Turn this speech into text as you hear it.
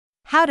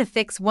How to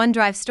fix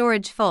OneDrive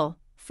storage full,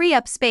 free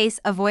up space,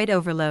 avoid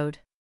overload.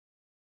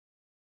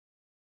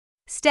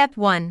 Step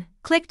 1.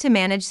 Click to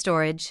manage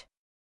storage.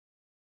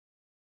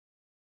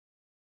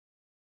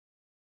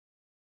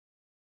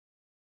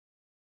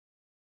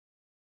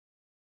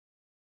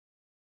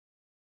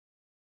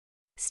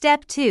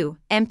 Step 2.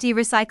 Empty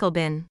recycle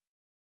bin.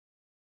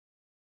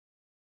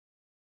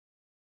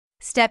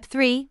 Step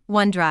 3.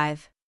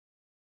 OneDrive.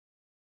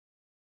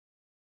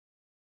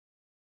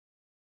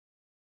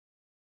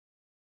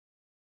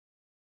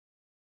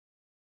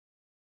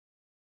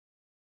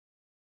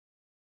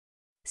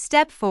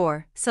 Step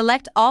 4.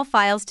 Select all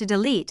files to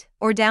delete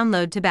or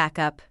download to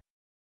backup.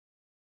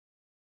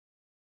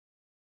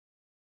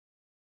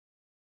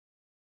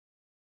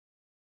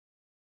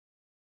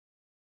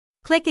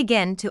 Click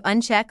again to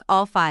uncheck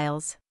all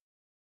files.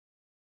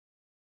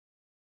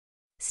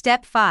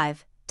 Step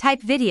 5.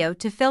 Type video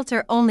to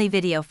filter only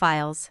video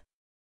files.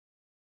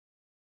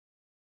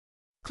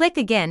 Click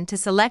again to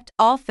select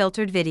all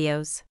filtered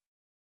videos.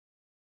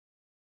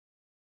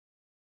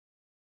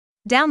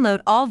 Download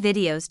all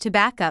videos to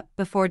backup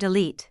before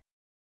delete.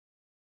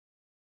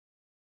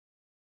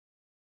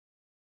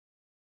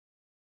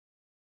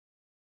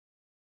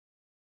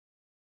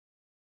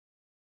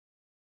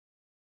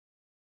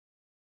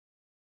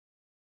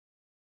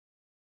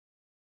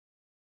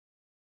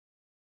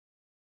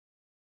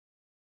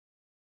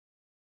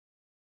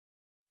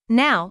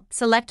 Now,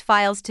 select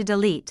files to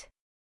delete.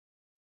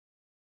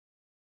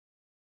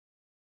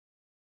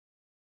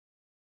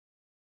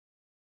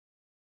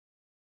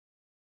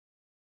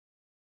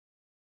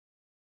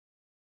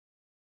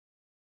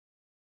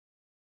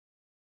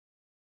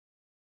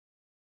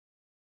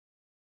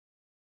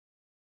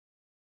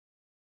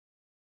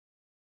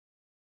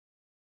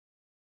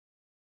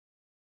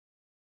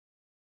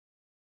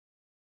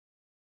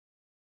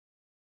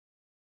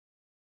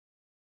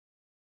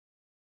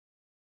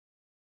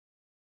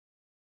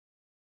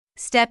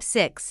 Step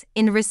 6.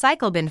 In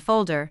Recycle Bin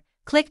folder,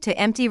 click to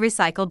empty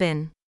recycle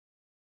bin.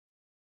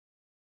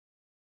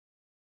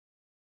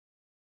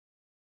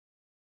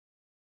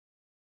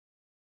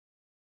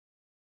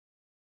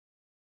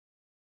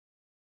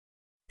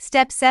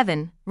 Step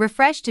 7.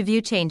 Refresh to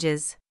view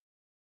changes.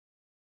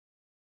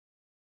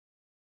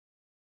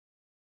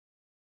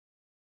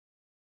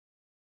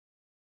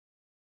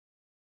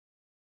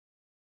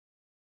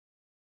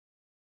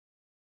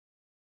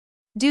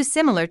 Do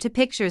similar to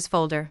Pictures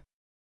folder.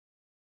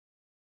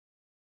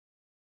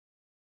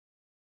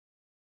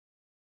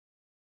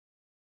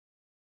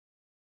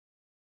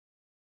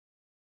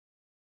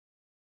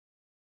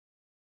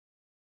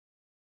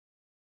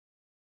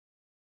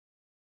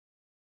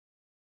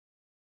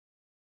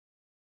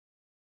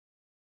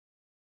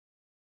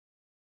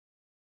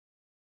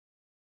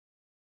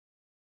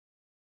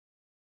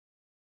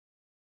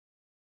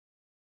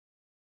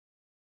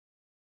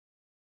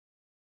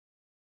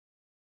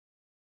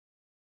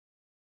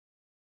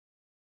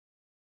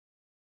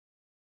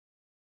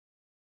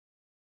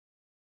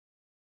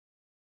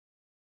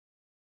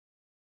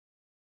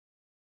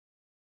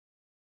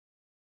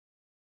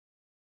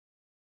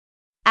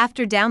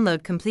 After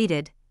download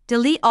completed,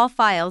 delete all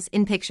files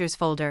in Pictures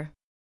folder.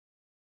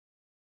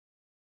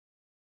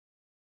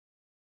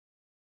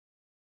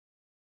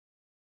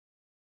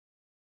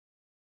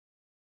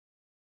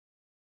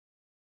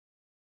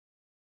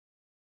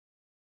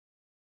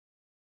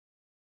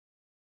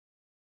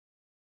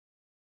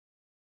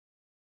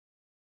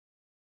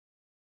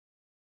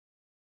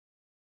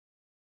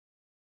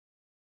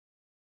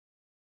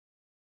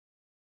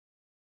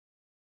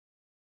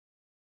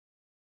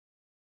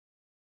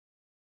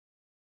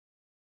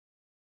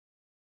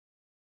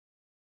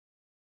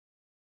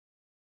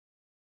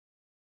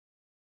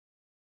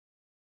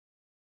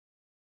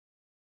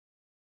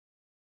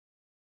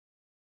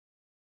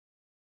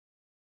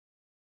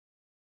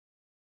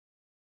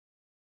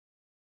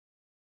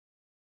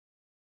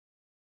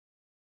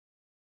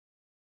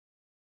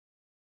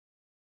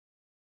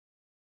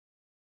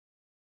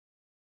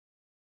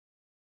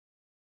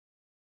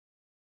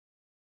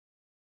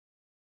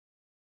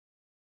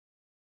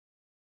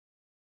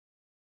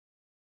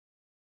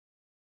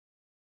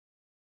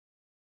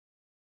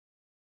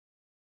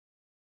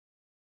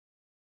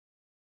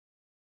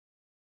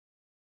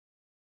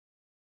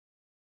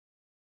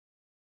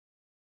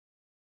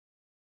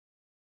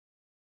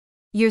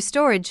 Your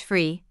storage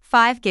free,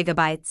 5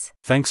 GB.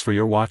 Thanks for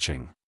your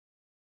watching.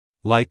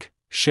 Like,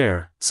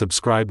 share,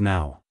 subscribe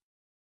now.